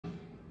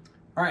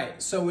All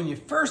right, so when you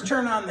first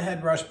turn on the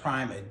Headrush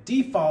Prime, it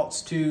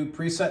defaults to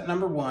preset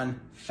number 1,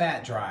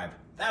 Fat Drive.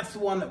 That's the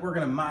one that we're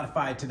gonna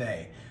modify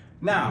today.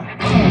 Now,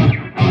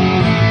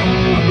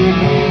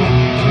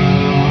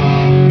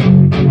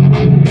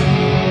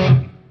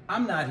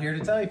 I'm not here to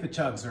tell you if it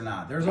chugs or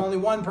not. There's only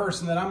one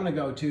person that I'm gonna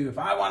go to if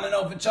I wanna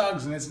know if it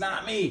chugs, and it's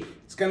not me.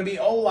 It's gonna be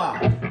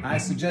Ola. I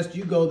suggest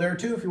you go there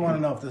too if you wanna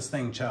know if this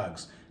thing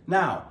chugs.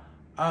 Now,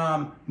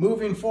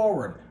 moving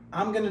forward,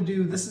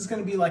 this is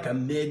gonna be like a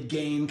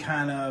mid-gain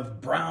kind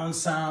of brown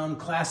sound,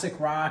 classic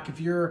rock.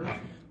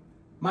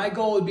 My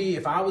goal would be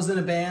if I was in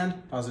a band,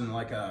 if I was in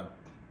like a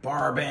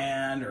bar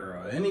band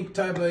or any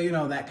type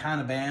of, that kind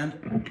of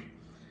band,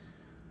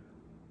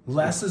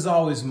 less is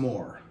always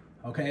more,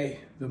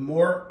 okay? The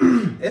more,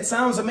 it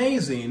sounds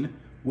amazing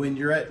when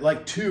you're at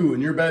like 2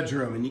 in your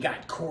bedroom and you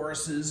got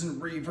choruses and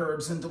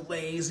reverbs and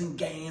delays and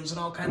gains and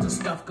all kinds of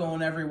stuff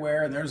going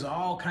everywhere, and there's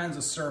all kinds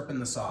of syrup in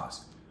the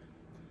sauce.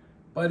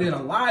 But in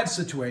a live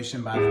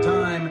situation, by the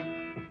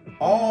time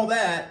all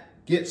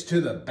that gets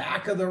to the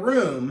back of the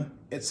room,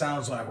 it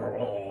sounds like,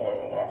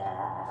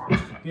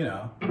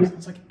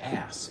 sounds like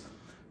ass.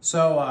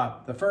 So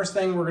the first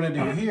thing we're gonna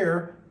do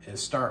here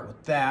is start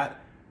with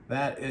that.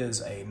 That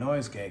is a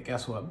noise gate.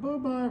 Guess what?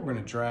 Bye-bye. We're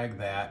gonna drag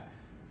that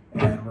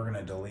and we're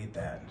gonna delete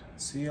that.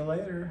 See you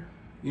later.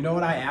 You know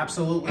what I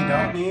absolutely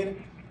don't need?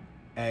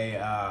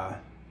 A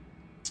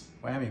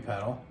whammy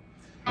pedal.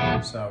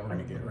 So we're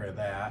gonna get rid of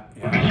that.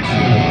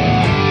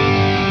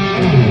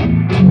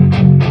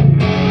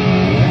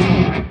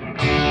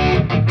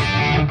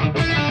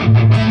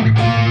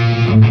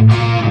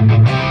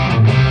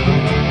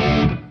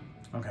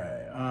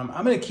 Okay, I'm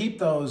gonna keep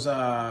those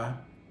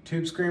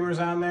tube screamers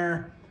on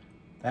there.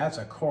 That's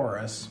a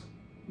chorus.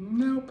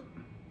 Nope.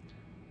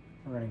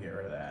 We're gonna get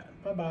rid of that.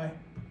 Bye-bye.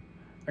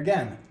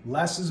 Again,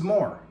 less is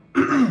more.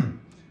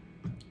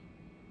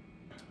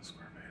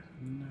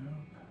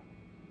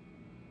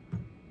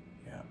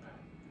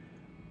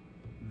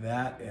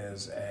 That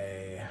is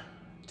a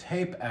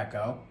tape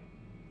echo.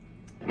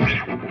 Ooh, you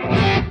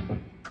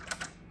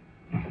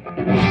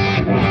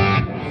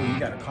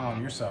gotta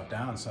calm yourself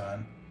down,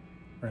 son.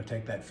 We're gonna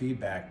take that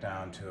feedback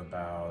down to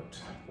about,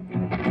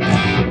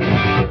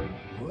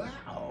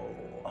 wow.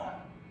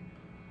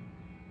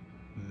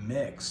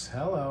 Mix,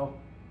 hello.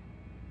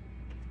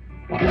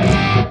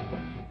 It's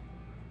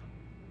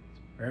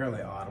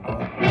barely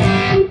audible.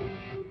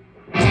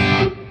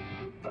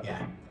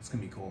 Yeah, it's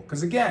gonna be cool.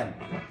 Because again,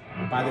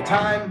 by the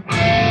time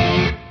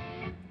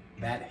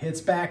that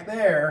hits back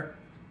there,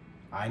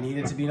 I need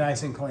it to be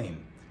nice and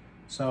clean.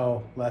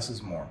 So less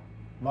is more.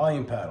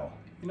 Volume pedal.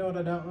 You know what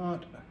I don't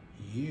want?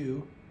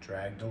 You.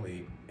 Drag,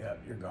 delete.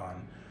 Yep, you're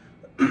gone.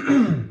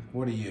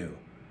 What are you?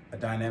 A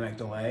dynamic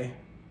delay?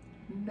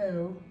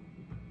 No.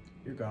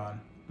 You're gone.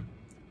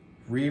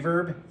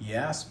 Reverb?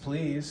 Yes,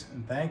 please.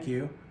 And thank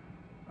you.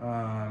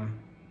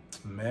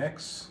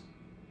 Mix.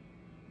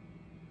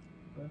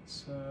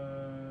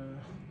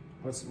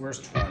 Where's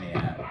 20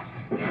 at?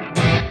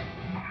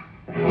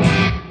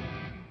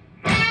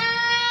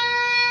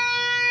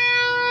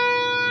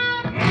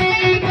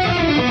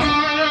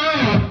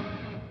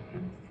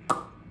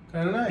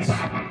 Kind of nice.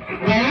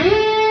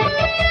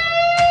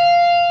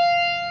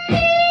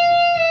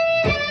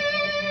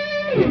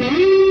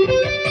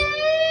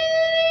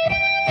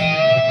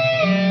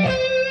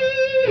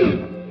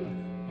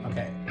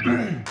 Okay.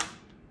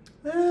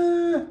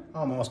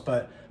 Almost,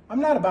 but I'm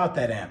not about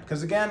that amp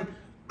because again,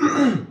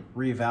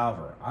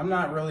 revalver. I'm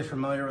not really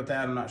familiar with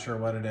that. I'm not sure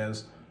what it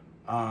is.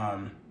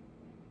 I'm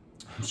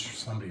sure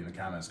somebody in the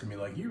comments can be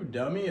like, you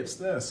dummy, it's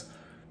this.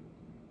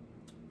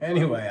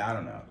 Anyway, I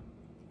don't know.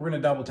 We're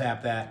gonna double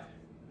tap that.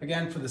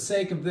 Again, for the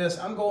sake of this,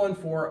 I'm going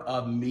for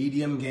a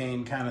medium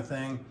gain kind of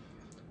thing.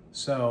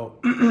 So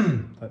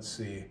let's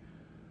see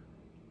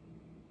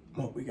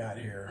what we got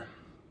here.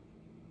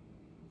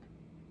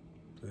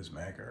 Blues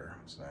Maker,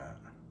 what's that?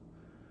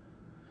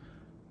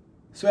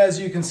 So as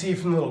you can see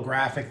from the little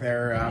graphic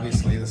there,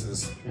 obviously this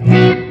is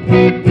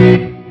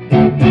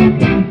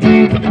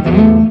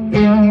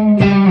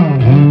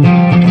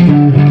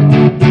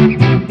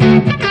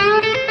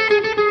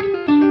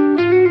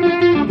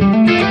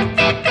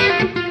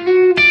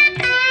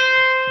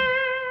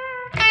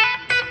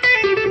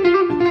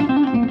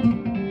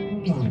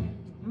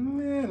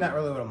not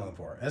really what I'm looking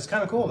for. It's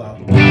kind of cool though.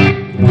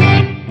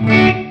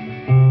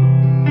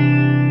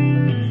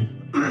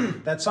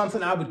 That's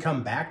something I would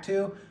come back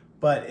to.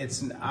 But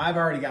I've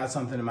already got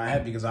something in my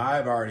head because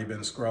I've already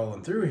been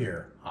scrolling through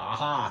here.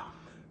 Aha.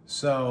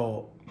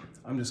 So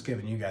I'm just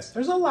giving you guys,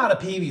 there's a lot of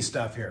PV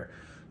stuff here.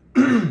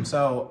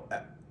 So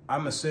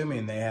I'm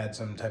assuming they had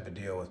some type of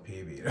deal with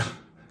PV.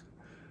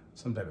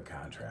 Some type of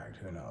contract,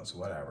 who knows,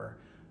 whatever.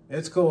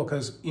 It's cool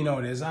because you know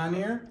what is on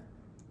here?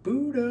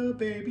 Buddha,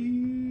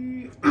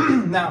 baby.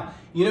 Now,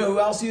 you know who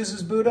else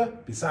uses Buddha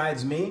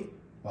besides me?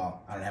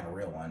 Well, I don't have a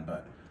real one,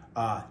 but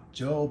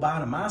Joe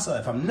Bonamassa,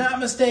 if I'm not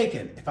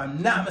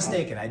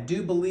mistaken, I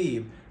do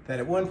believe that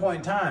at one point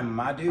in time,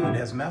 my dude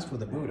has messed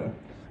with a Buddha.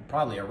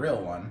 Probably a real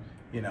one,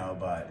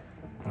 but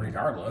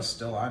regardless,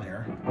 still on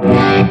here.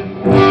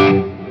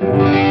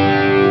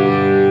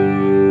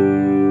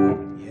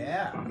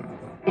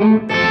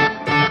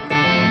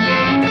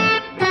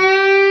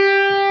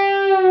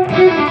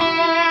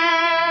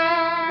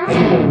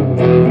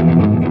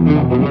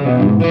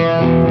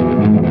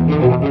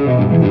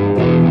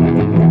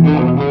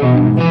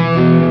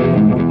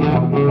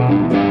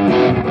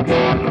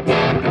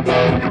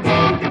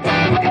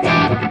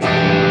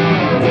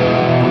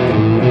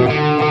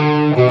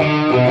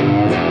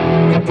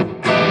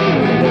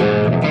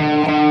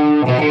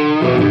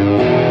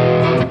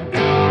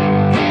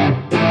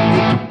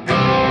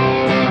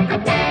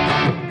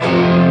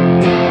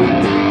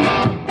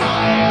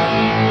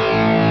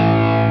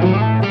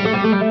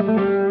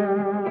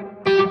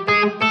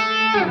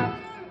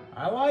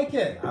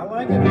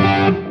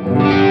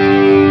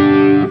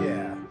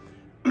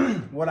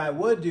 what I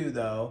would do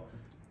though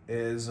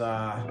is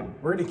we're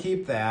gonna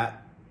keep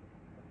that.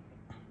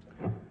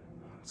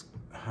 Let's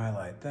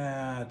highlight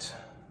that.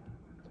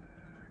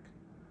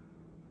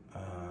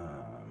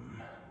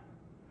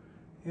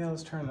 Yeah,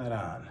 let's turn that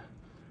on.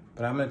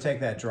 But I'm gonna take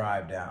that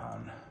drive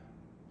down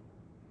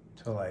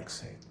to like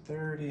say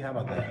 30. How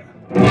about that?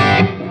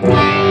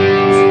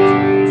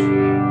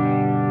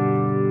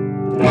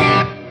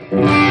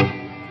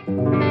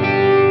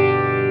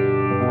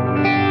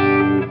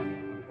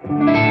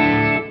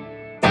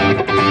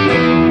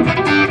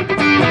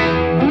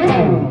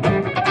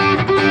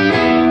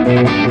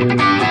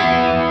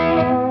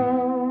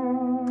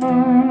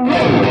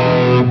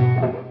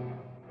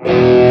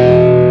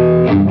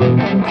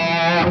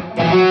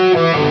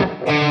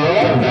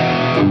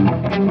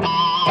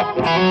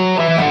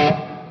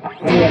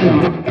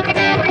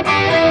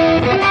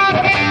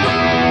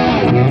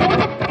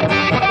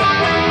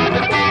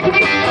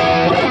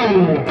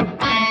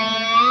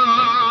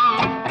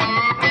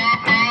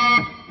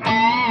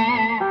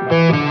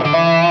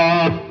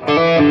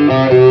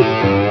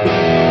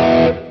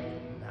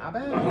 Not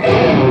bad.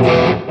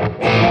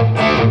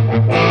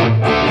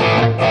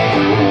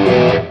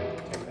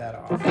 Take that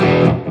off.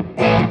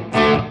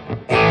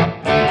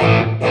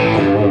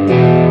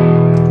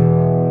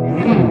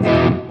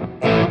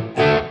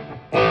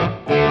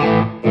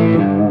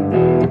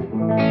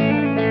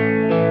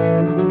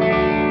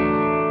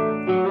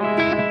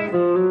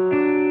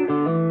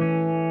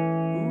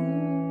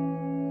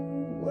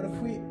 What if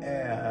we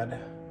add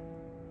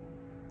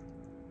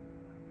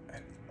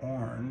an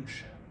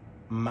orange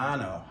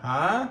mono,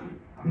 huh?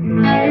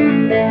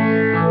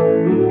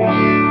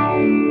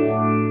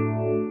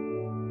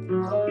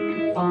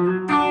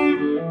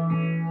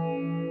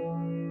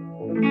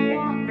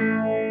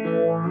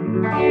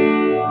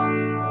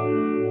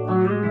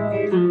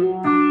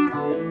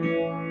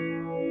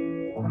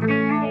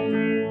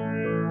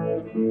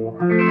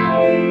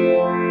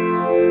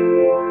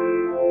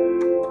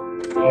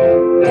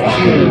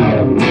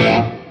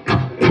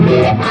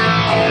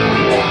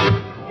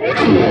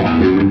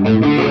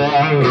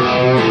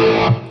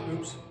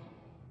 Oops.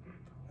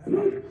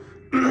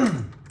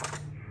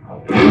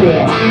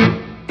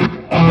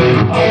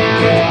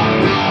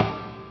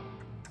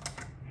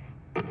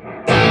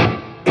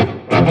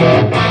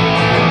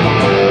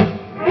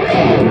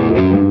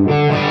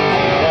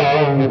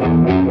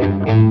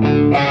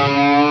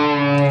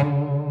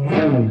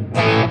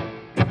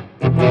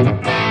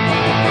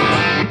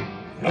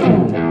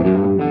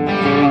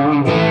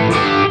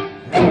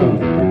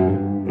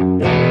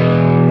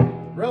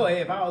 Really,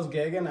 if I was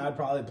gigging, I'd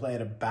probably play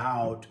it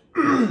about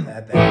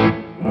at that. I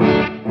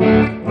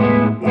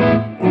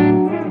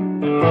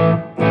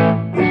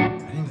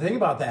didn't even think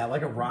about that.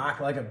 Like a rock,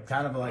 like a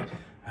kind of like,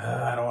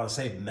 I don't want to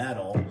say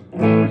metal, you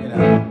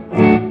know.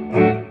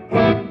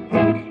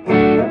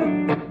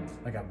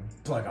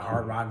 Like a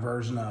hard rock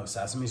version of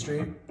Sesame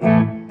Street.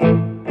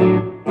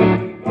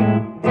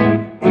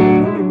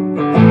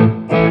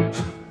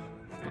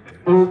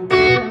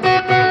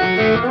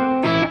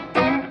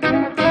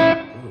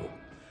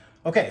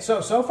 Okay,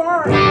 so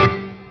far,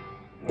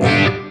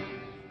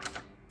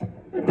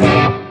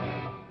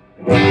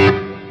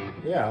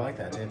 yeah, I like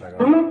that tape I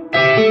got.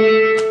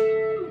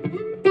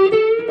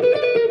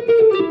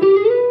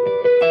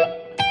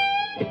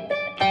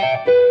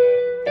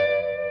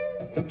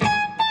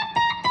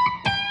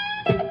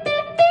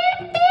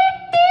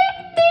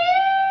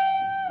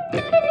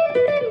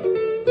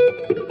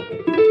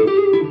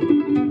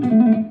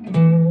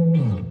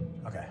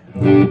 Okay.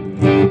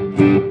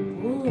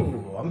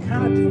 Ooh, I'm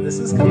kind of, this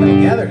is coming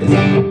together, isn't it?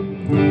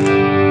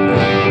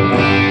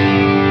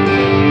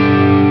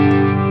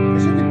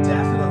 Because you could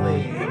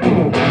definitely...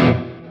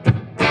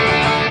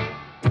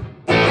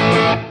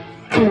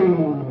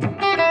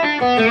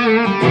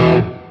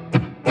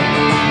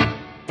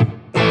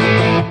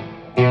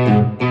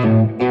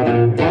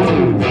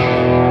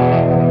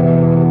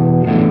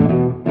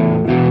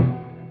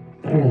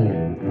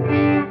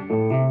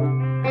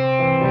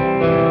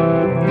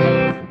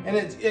 And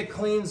it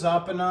cleans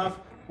up enough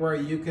where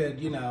you could,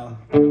 you know...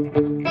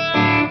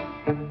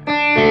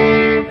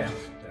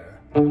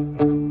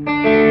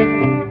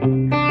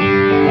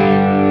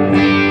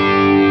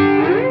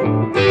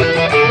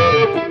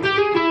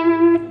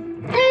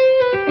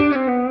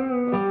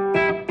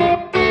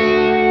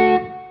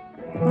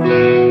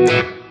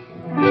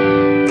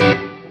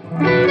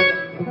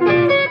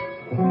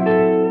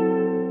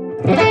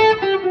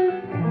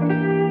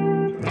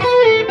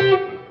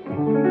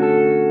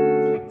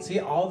 See,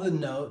 all the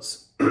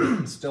notes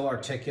still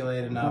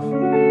articulate enough.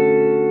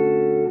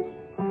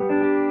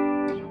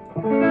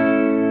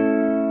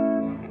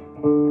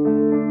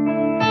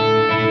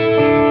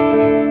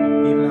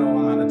 Even though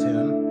I'm out of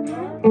tune.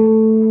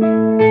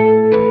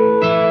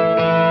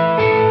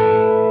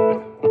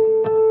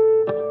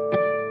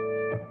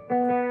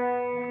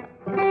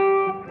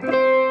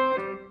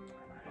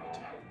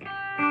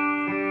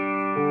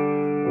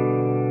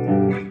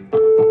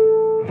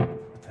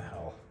 What the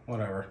hell?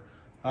 Whatever.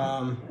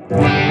 I'm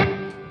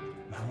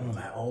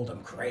old,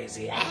 I'm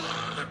crazy.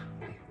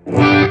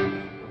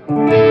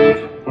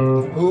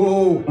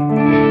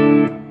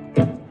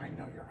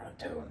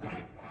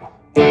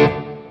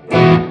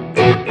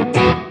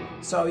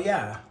 So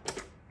yeah,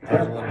 add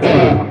a little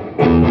bit.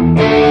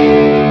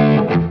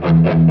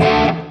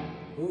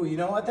 Ooh, you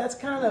know what? That's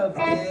kind of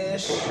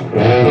ish.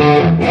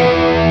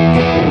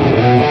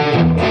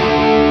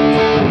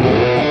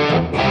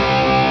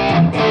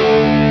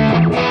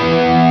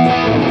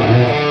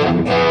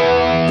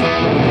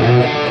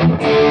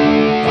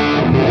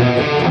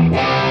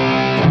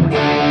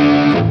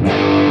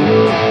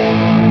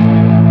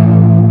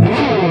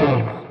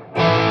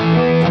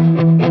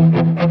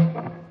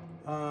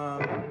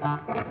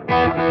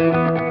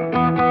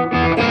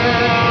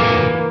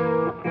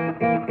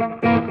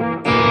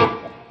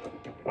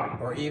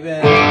 Or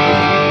even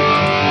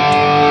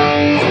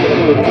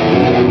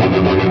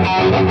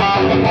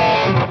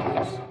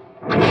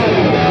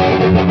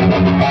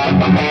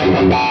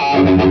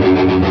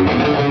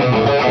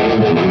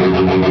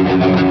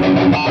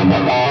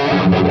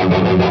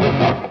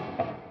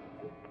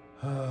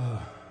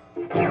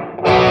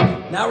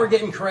now we're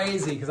getting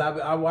crazy because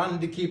I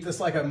wanted to keep this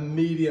like a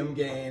medium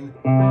gain.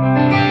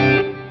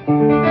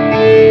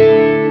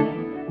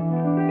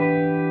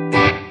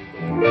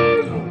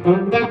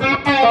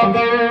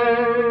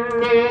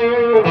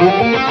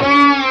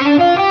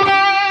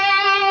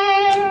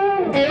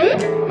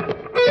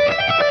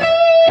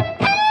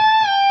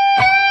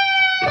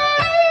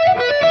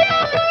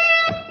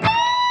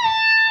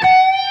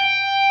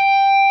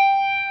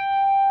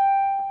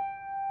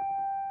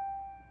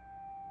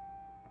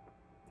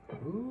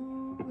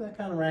 Ooh, that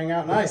kind of rang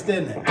out nice,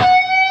 didn't it?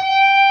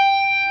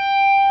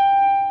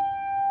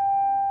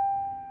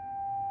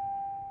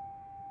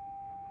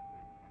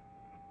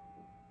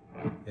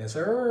 Yes,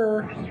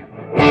 sir.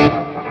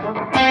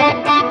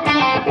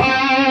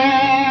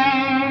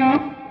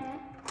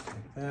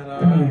 That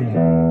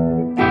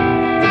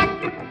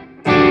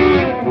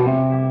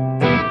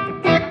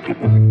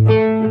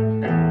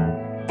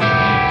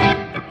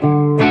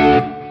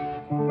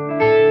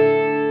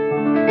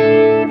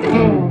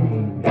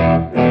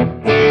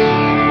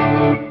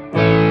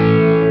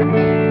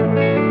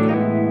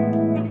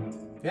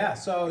yeah,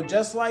 so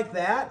just like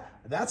that,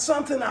 that's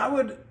something I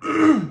would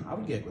I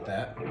would get with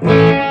that.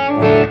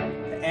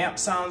 The amp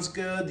sounds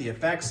good, the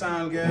effects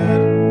sound good.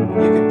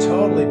 You could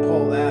totally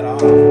pull that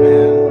off,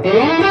 man.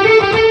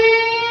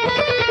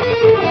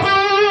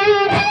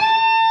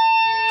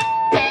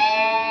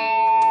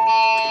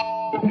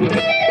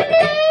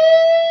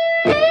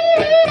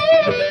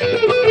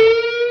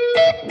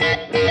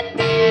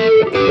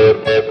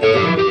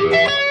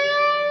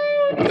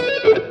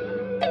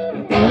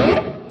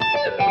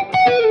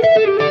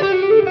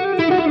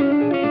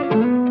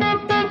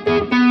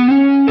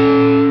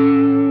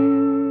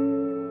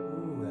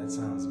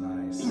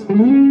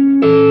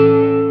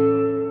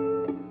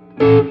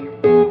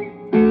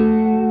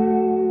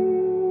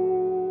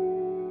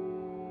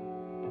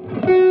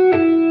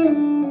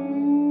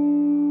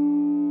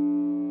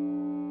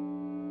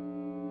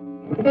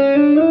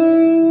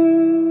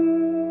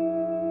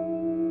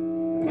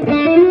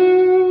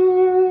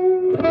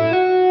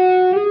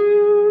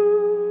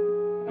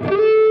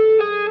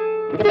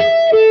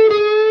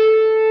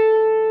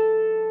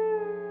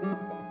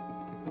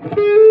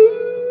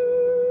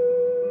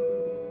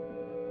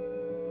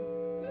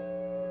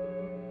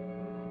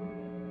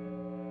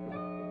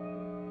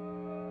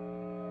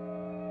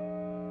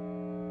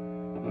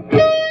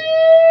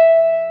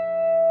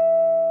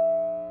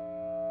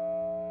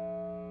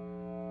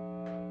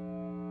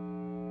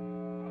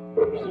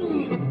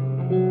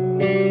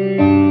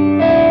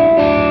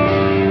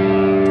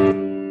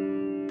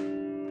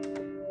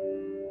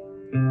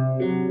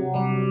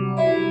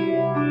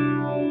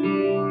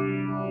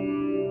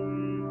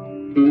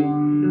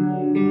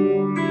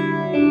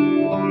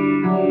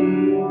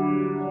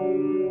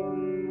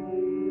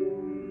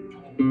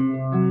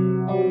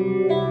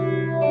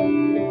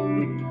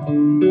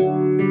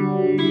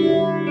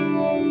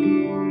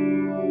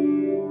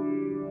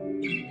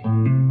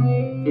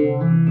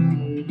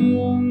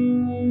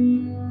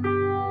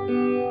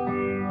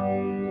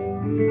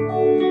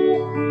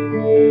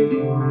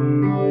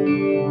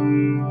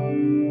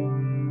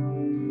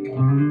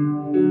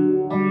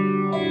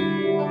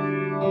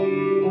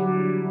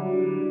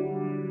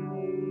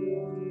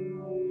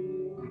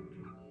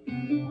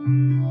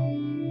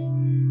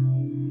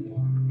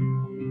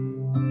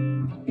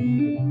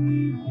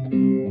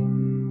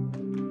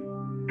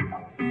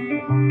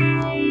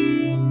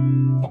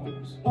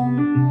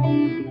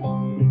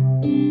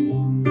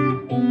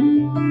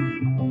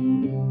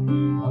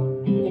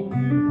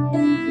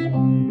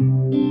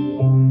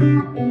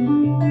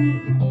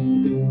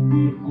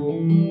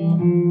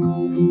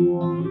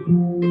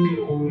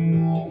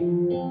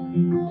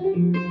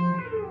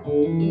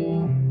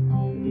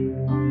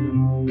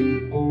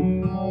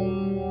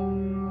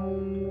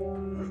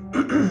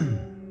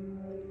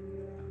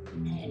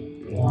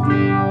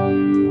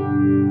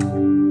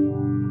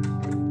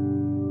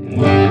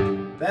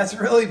 That's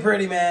really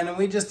pretty, man. And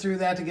we just threw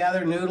that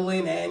together,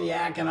 noodling and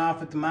yakking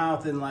off at the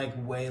mouth in like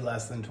way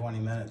less than 20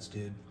 minutes,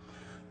 dude.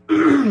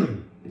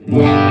 And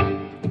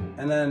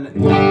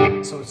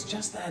then, so it's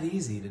just that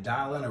easy to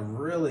dial in a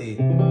really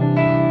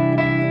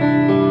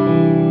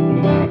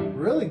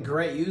really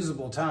great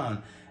usable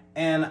tone.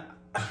 And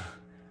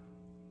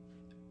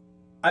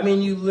I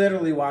mean, you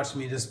literally watched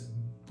me just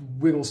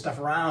wiggle stuff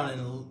around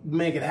and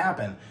make it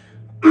happen.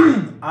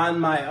 On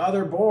my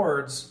other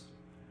boards,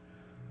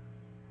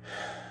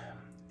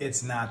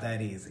 it's not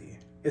that easy.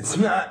 It's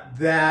not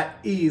that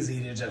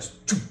easy to just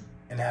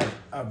and have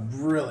a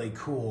really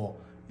cool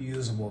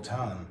usable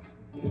tone.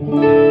 It's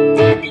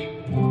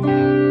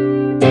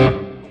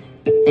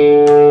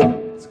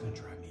gonna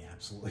drive me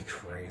absolutely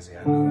crazy,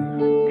 I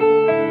know.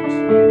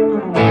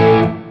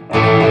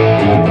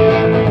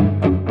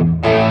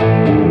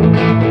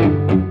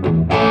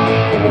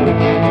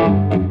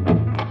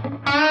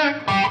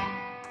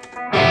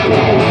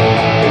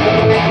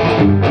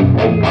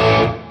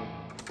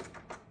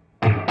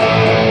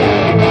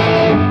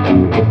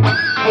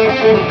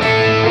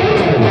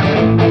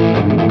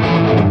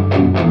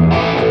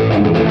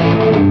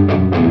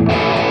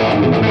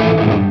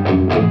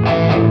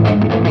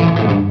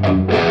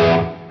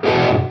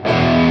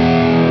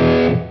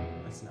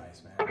 That's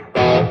nice, man.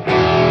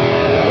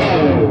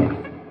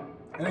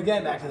 And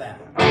again, back to that.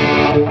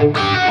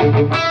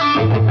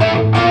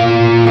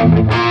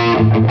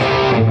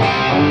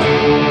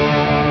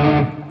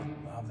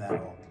 Love that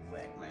old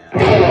lick, man.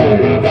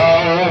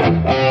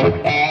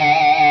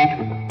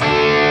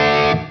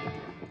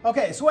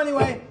 Okay, so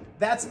anyway,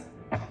 that's.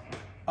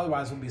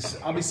 Otherwise,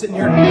 I'll be sitting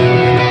here all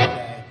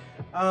day.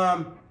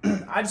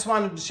 I just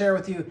wanted to share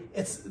with you.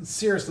 It's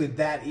seriously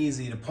that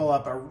easy to pull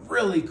up a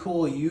really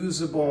cool,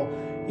 usable,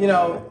 you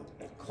know,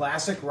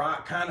 classic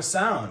rock kind of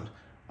sound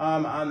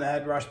on the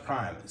Headrush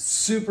Prime.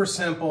 Super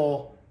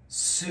simple.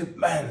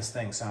 Man, this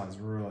thing sounds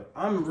really.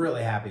 I'm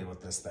really happy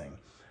with this thing.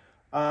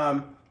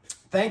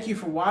 Thank you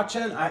for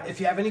watching. If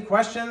you have any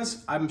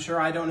questions, I'm sure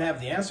I don't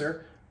have the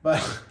answer,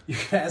 but you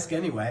can ask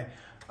anyway.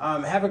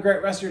 Have a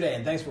great rest of your day,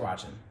 and thanks for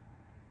watching.